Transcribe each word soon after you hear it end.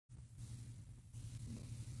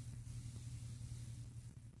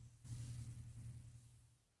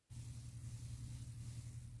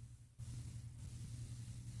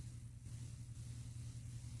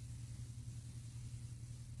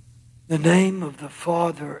In the name of the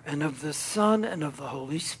Father, and of the Son, and of the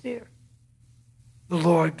Holy Spirit. The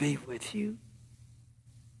Lord be with you.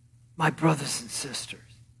 My brothers and sisters,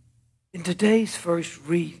 in today's first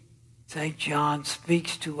reading, St. John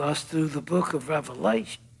speaks to us through the book of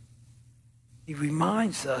Revelation. He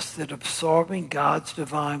reminds us that absorbing God's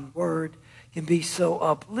divine word can be so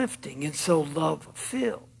uplifting and so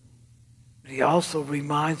love-filled. But he also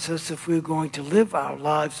reminds us if we're going to live our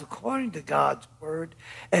lives according to God's word,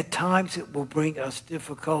 at times it will bring us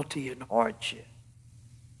difficulty and hardship,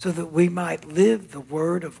 so that we might live the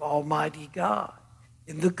word of Almighty God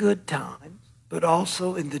in the good times, but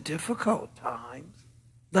also in the difficult times.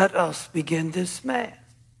 Let us begin this Mass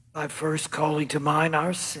by first calling to mind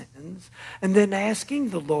our sins and then asking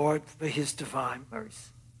the Lord for his divine mercy.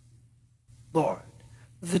 Lord,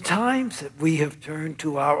 the times that we have turned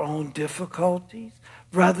to our own difficulties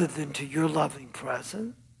rather than to your loving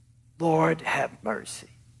presence, Lord, have mercy.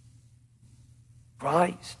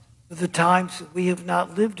 Christ, for the times that we have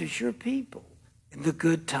not lived as your people in the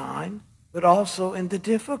good times, but also in the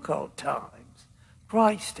difficult times,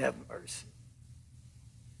 Christ, have mercy.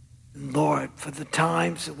 And Lord, for the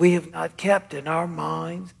times that we have not kept in our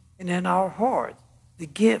minds and in our hearts the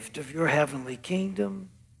gift of your heavenly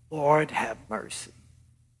kingdom, Lord, have mercy.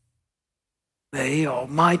 May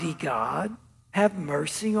Almighty God have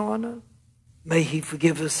mercy on us. May he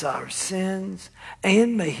forgive us our sins,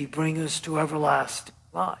 and may he bring us to everlasting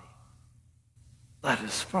life. Let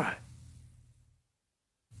us pray.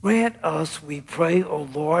 Grant us, we pray, O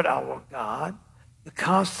Lord our God, the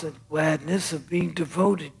constant gladness of being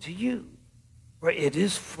devoted to you, for it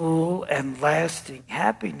is full and lasting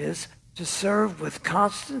happiness to serve with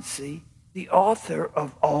constancy the author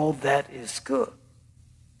of all that is good,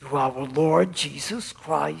 through our Lord Jesus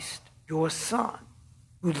Christ, your Son,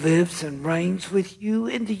 who lives and reigns with you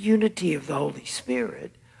in the unity of the Holy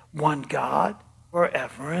Spirit, one God,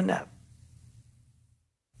 forever and ever.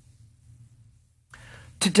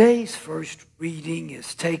 Today's first reading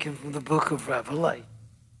is taken from the book of Revelation.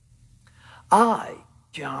 I,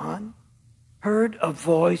 John, heard a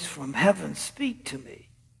voice from heaven speak to me.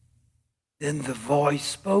 Then the voice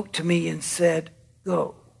spoke to me and said,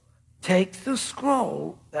 "Go. Take the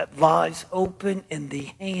scroll that lies open in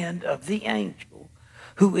the hand of the angel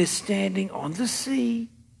who is standing on the sea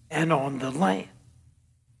and on the land."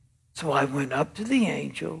 So I went up to the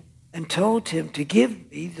angel and told him to give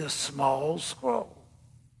me the small scroll.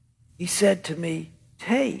 He said to me,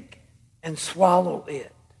 "Take and swallow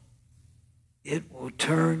it. It will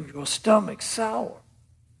turn your stomach sour,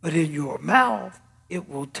 but in your mouth it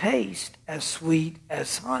will taste as sweet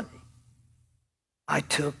as honey." I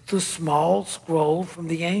took the small scroll from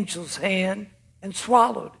the angel's hand and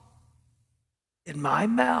swallowed it. In my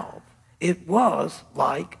mouth, it was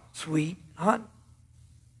like sweet honey.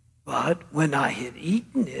 But when I had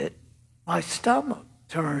eaten it, my stomach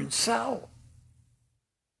turned sour.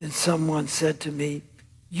 Then someone said to me,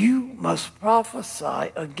 "You must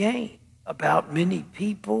prophesy again about many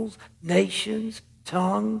peoples, nations,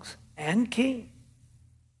 tongues, and kings."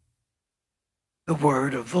 The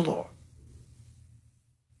word of the Lord.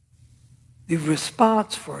 The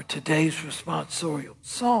response for today's responsorial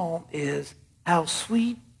psalm is, "How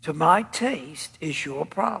sweet to my taste is your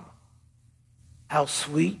promise." How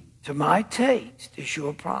sweet to my taste is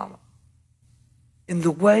your promise. In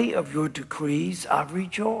the way of your decrees I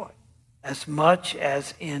rejoice, as much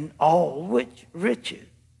as in all riches.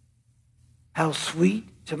 How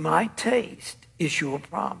sweet to my taste is your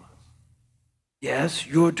promise. Yes,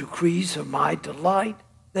 your decrees are my delight.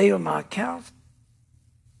 They are my counsel.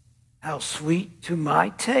 How sweet to my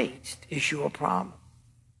taste is your promise.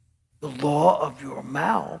 The law of your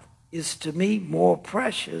mouth is to me more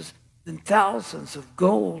precious than thousands of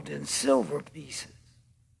gold and silver pieces.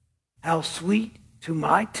 How sweet to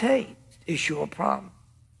my taste is your promise.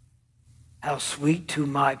 How sweet to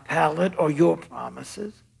my palate are your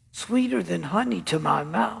promises, sweeter than honey to my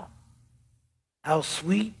mouth. How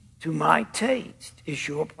sweet to my taste is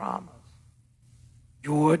your promise.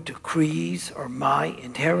 Your decrees are my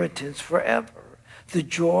inheritance forever. The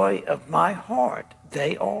joy of my heart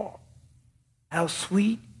they are. How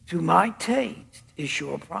sweet to my taste is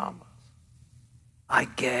your promise. I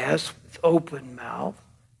gasp with open mouth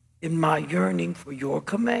in my yearning for your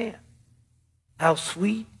command. How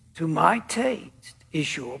sweet to my taste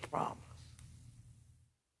is your promise.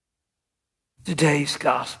 Today's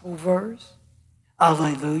gospel verse,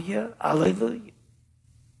 Alleluia, Alleluia.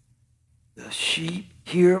 The sheep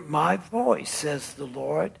hear my voice, says the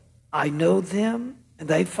Lord. I know them and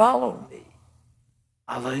they follow me.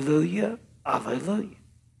 Alleluia, Alleluia.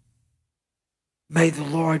 May the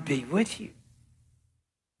Lord be with you.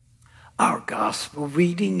 gospel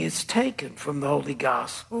reading is taken from the Holy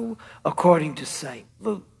Gospel according to St.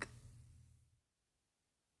 Luke.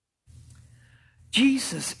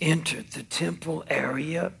 Jesus entered the temple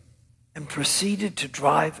area and proceeded to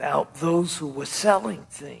drive out those who were selling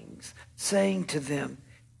things, saying to them,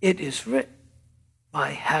 "It is written,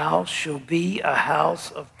 'My house shall be a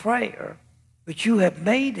house of prayer,' but you have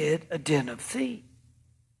made it a den of thieves."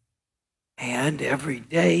 And every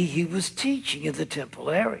day he was teaching in the temple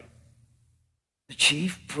area. The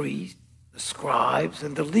chief priests, the scribes,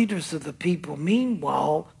 and the leaders of the people,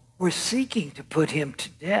 meanwhile, were seeking to put him to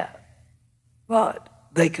death. But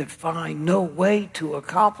they could find no way to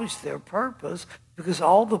accomplish their purpose because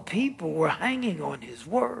all the people were hanging on his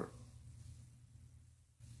word.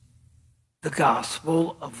 The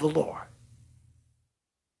Gospel of the Lord.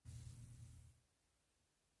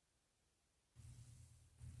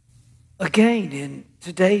 Again, in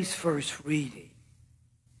today's first reading,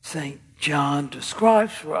 St. John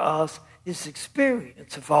describes for us his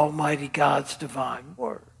experience of Almighty God's divine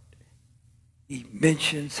word. He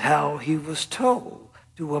mentions how he was told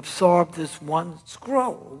to absorb this one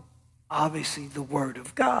scroll, obviously the Word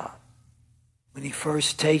of God. When he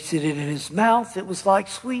first tasted it in his mouth, it was like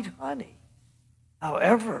sweet honey.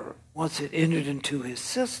 However, once it entered into his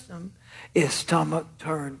system, his stomach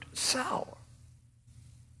turned sour.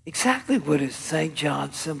 Exactly what is St.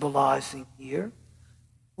 John symbolizing here?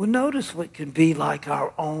 Well, notice what can be like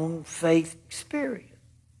our own faith experience.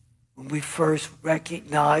 When we first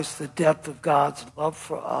recognize the depth of God's love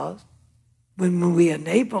for us, when we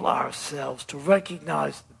enable ourselves to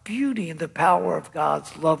recognize the beauty and the power of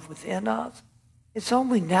God's love within us, it's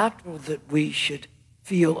only natural that we should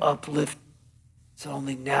feel uplifted. It's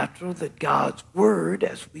only natural that God's word,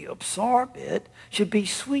 as we absorb it, should be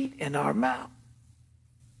sweet in our mouth.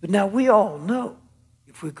 But now we all know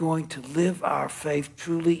if we're going to live our faith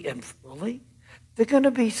truly and fully, there are going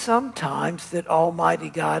to be some times that Almighty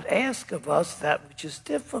God asks of us that which is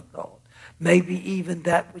difficult, maybe even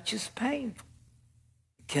that which is painful.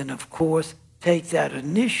 We can, of course, take that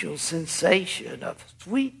initial sensation of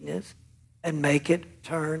sweetness and make it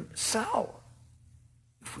turn sour.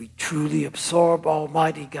 If we truly absorb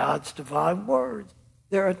Almighty God's divine words,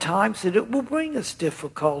 there are times that it will bring us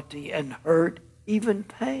difficulty and hurt, even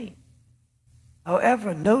pain.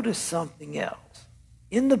 However, notice something else.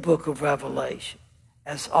 In the book of Revelation,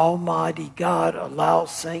 as Almighty God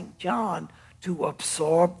allows St. John to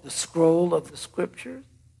absorb the scroll of the Scriptures,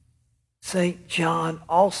 St. John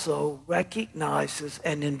also recognizes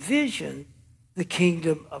and envisions the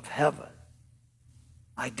kingdom of heaven.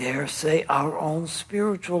 I dare say our own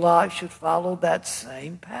spiritual life should follow that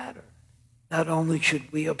same pattern. Not only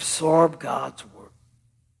should we absorb God's word,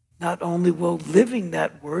 not only will living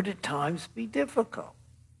that word at times be difficult,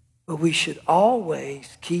 but we should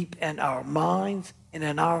always keep in our minds and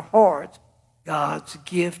in our hearts God's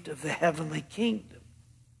gift of the heavenly kingdom,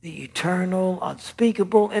 the eternal,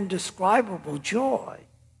 unspeakable, indescribable joy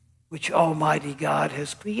which Almighty God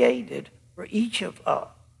has created for each of us,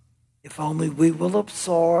 if only we will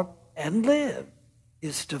absorb and live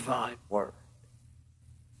his divine word.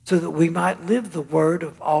 So that we might live the word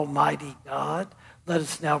of Almighty God, let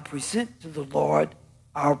us now present to the Lord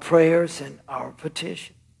our prayers and our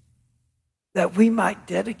petitions, that we might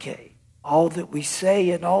dedicate all that we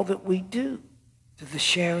say and all that we do to the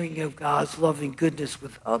sharing of God's loving goodness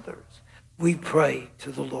with others. We pray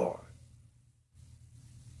to the Lord,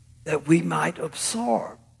 that we might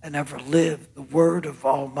absorb and ever live the word of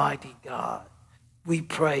Almighty God. We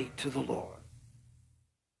pray to the Lord,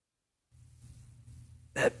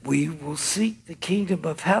 that we will seek the kingdom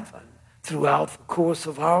of heaven throughout the course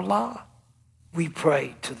of our life. We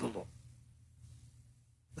pray to the Lord.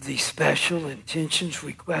 The special intentions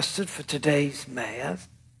requested for today's Mass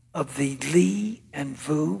of the Lee and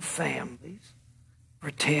Vu families,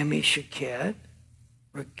 for Tammy Chiquette,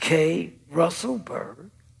 for Kay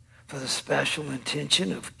Russellberg, for the special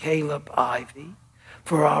intention of Caleb Ivy,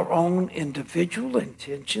 for our own individual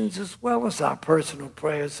intentions as well as our personal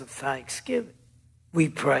prayers of thanksgiving. We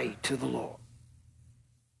pray to the Lord.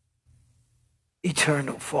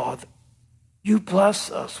 Eternal Father, you bless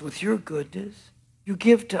us with your goodness. You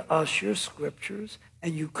give to us your scriptures,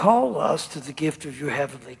 and you call us to the gift of your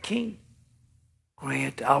heavenly kingdom.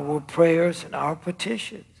 Grant our prayers and our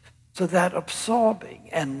petitions, so that absorbing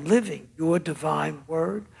and living your divine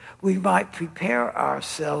word, we might prepare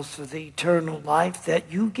ourselves for the eternal life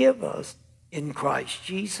that you give us in Christ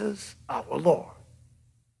Jesus our Lord.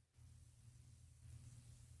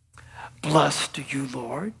 Blessed are you,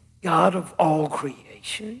 Lord, God of all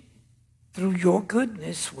creation. Through your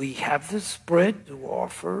goodness, we have this bread to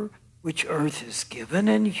offer which earth has given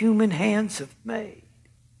and human hands have made.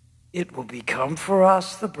 It will become for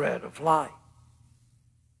us the bread of life.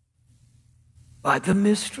 By the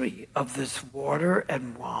mystery of this water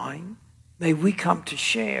and wine, may we come to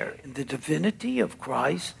share in the divinity of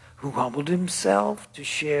Christ, who humbled himself to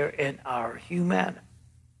share in our humanity.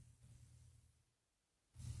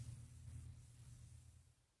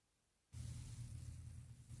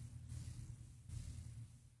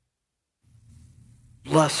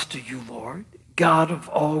 Blessed are you, Lord, God of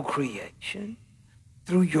all creation.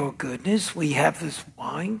 Through your goodness, we have this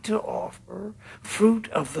wine to offer, fruit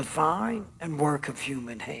of the vine and work of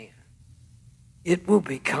human hand. It will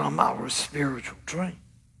become our spiritual drink.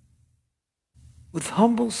 With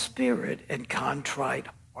humble spirit and contrite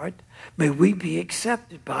heart, may we be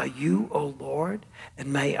accepted by you, O Lord,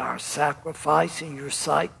 and may our sacrifice in your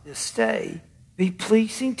sight this day be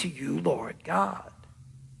pleasing to you, Lord God.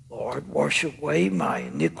 Lord, wash away my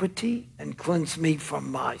iniquity and cleanse me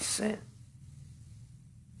from my sin.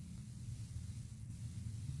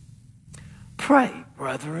 Pray,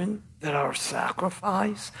 brethren, that our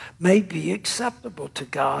sacrifice may be acceptable to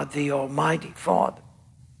God, the Almighty Father.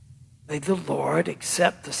 May the Lord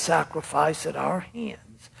accept the sacrifice at our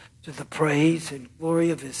hands to the praise and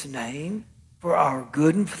glory of his name, for our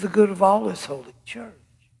good and for the good of all his holy church.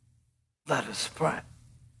 Let us pray.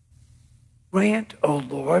 Grant, O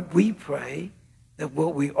Lord, we pray, that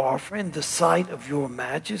what we offer in the sight of your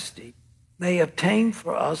majesty may obtain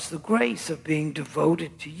for us the grace of being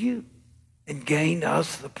devoted to you and gain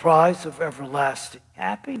us the prize of everlasting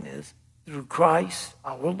happiness through Christ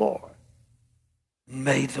our Lord.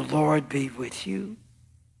 May the Lord be with you.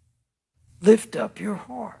 Lift up your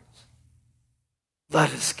hearts.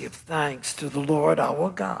 Let us give thanks to the Lord our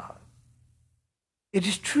God. It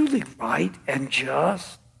is truly right and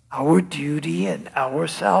just, our duty and our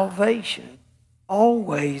salvation,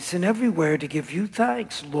 always and everywhere to give you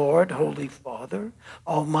thanks, Lord, Holy Father,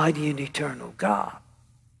 Almighty and eternal God.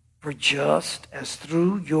 For just as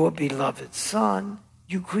through your beloved Son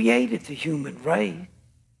you created the human race,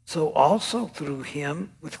 so also through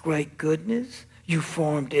him with great goodness you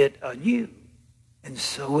formed it anew. And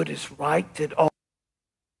so it is right that all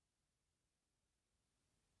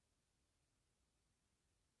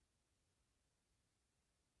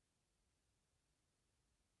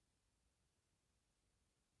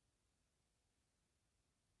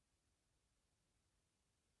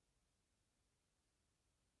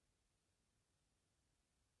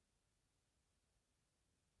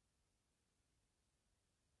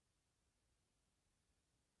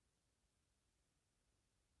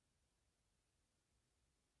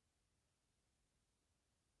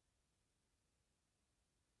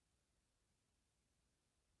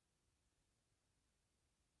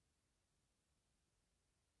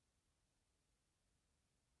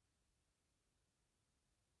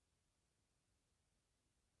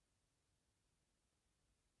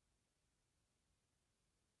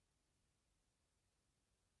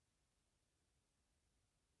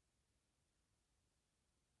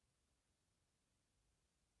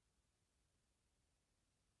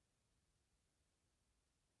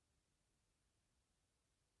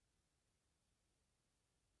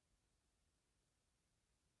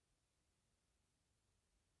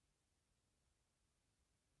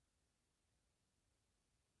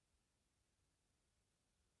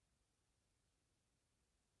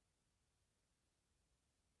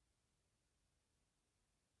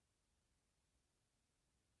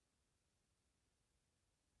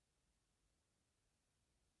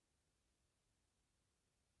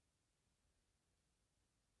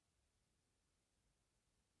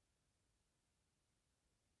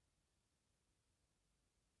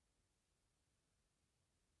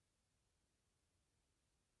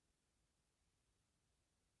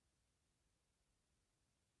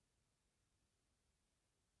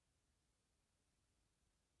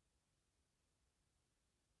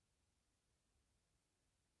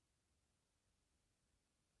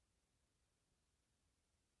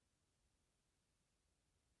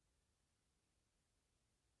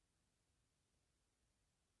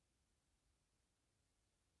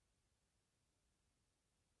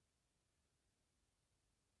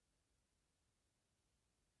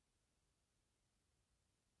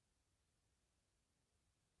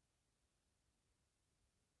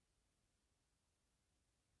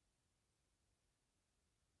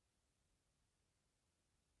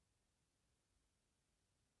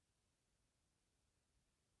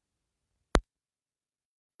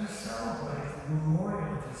celebrate the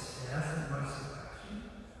memorial of his death and resurrection,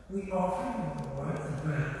 we offer you, Lord, the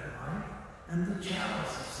bread of life and the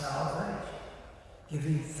chalice of salvation.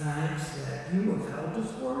 giving thanks that you have held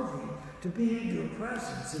us worthy to be in your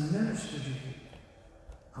presence and minister to you.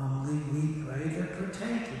 Humbly we pray that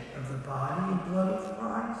partaking of the body and blood of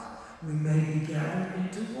Christ, we may be gathered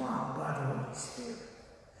into one by the Holy Spirit.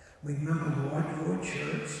 Remember, Lord, your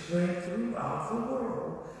church spread throughout the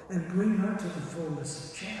world and bring her to the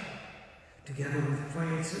fullness of charity, together with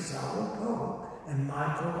Francis, our Pope, and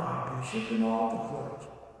Michael, our Bishop, and all the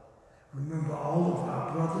clergy. Remember all of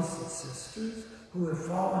our brothers and sisters who have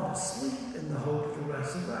fallen asleep in the hope of the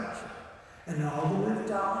resurrection, and all who have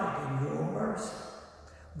died in your mercy.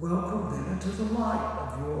 Welcome them into the light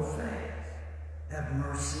of your face. Have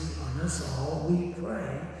mercy on us all, we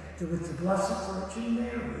pray, that with the Blessed Virgin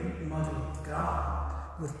Mary, Mother of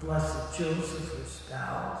God, with Blessed Joseph, her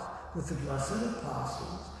spouse, with the blessed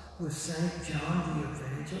apostles, with St. John the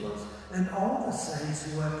Evangelist, and all the saints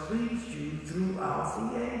who have pleased you throughout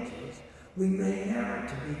the ages, we may merit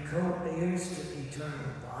to be co-heirs to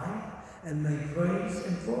eternal life, and may praise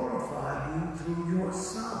and glorify you through your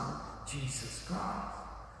Son, Jesus Christ.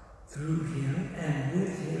 Through him, and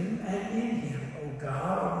with him, and in him, O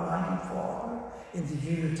God, Almighty Father, in the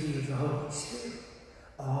unity of the Holy Spirit,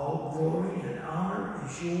 all glory and honor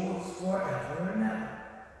is yours forever and ever.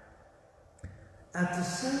 At the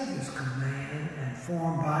Savior's command and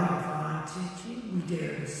formed by divine teaching, we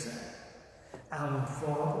dare to say, Our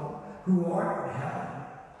Father, who art in heaven,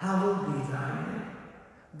 hallowed be thy name.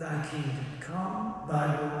 Thy kingdom come,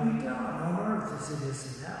 thy will be done on earth as it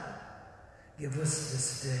is in heaven. Give us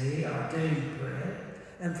this day our daily bread,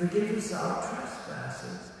 and forgive us our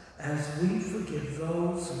trespasses, as we forgive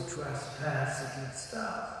those who trespass against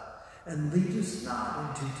us. And lead us not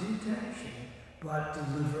into temptation, but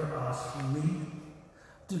deliver us from evil.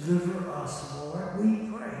 Deliver us, Lord, we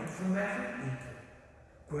pray, from every evil.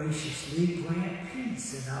 Graciously grant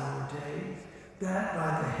peace in our days, that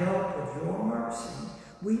by the help of your mercy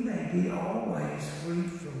we may be always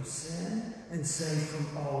freed from sin and safe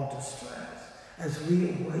from all distress, as we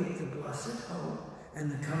await the blessed hope and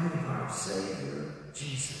the coming of our Savior,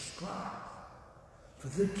 Jesus Christ. For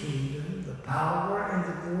the kingdom, the power, and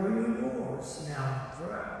the glory are yours, now and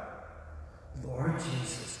forever. Lord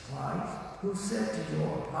Jesus Christ, who said to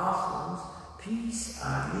your apostles, Peace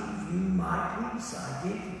I leave you, my peace I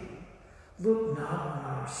give you. Look not on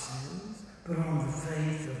our sins, but on the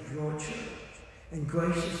faith of your church, and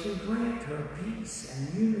graciously grant her peace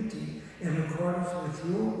and unity in accordance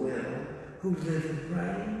with your will, who live and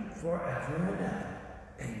reign forever and ever.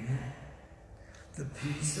 Amen. The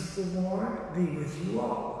peace of the Lord be with you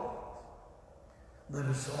always. Let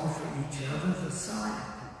us offer each other the sign of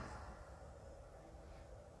peace.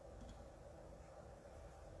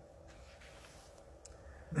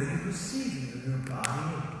 May the receiving of your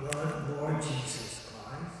body and blood, Lord Jesus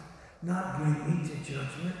Christ, not bring me to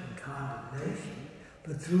judgment and condemnation,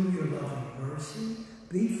 but through your loving mercy,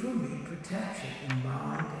 be for me protection in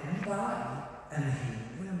mind and body, and a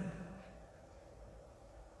healing remedy.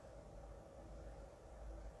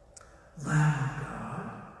 Lamb of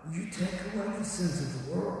God, you take away the sins of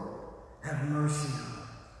the world, have mercy on us.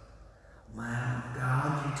 Lamb of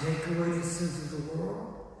God, you take away the sins of the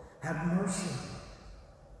world, have mercy on us.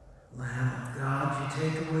 Lamb of God, you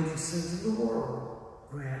take away the sins of the world,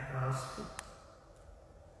 grant us peace.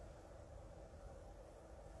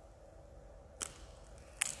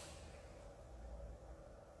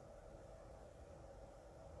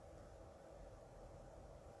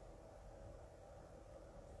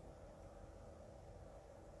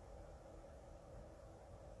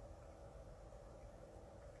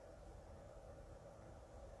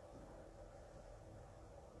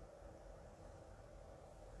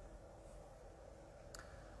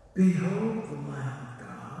 Behold the Lamb of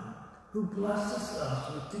God, who blesses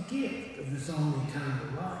us with the gift of his own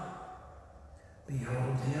eternal life.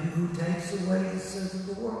 Behold him who takes away the sins of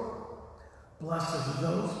the world. Blessed are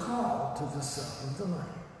those called to the supper of the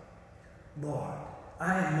Lamb. Lord,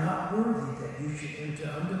 I am not worthy that you should enter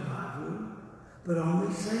under my roof, but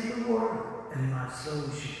only say the word, and my soul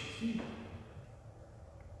should be healed.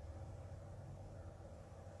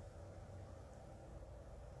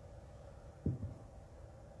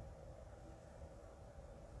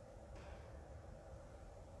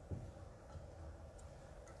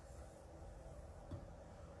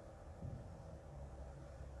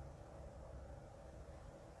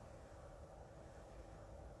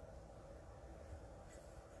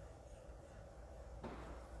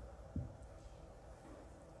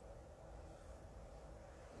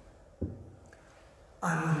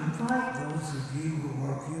 I would invite those of you who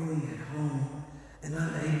are viewing at home and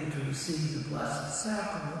unable to receive the Blessed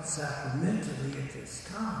Sacrament sacramentally at this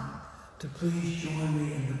time to please join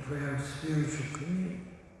me in the prayer of spiritual communion.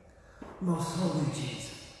 Most Holy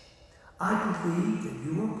Jesus, I believe that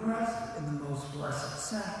you are present in the most blessed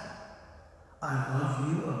sacrament. I love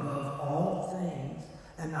you above all things,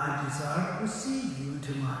 and I desire to receive you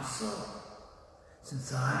into my soul.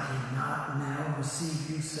 Since I cannot now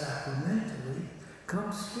receive you sacramentally,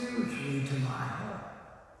 come spiritually into my heart.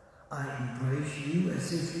 I embrace you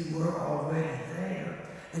as if you were already there,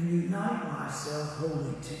 and unite myself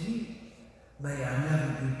wholly to you. May I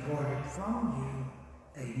never be parted from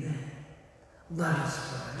you. Amen. Let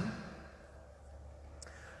us pray.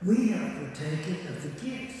 We have partaken of the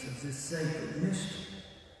gifts of this sacred mystery,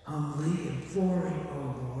 humbly imploring,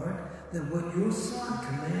 O Lord, that what your Son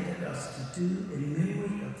commanded us to do in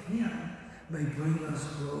memory of him may bring us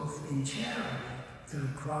growth in charity through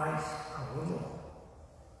Christ our Lord.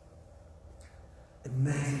 And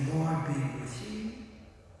may the Lord be with you.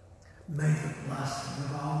 May the blessing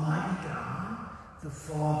of Almighty God, the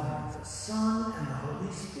Father, the Son, and the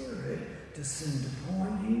Holy Spirit descend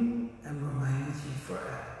upon you and remain with you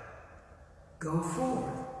forever. Go forth,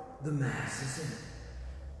 the Mass is ended.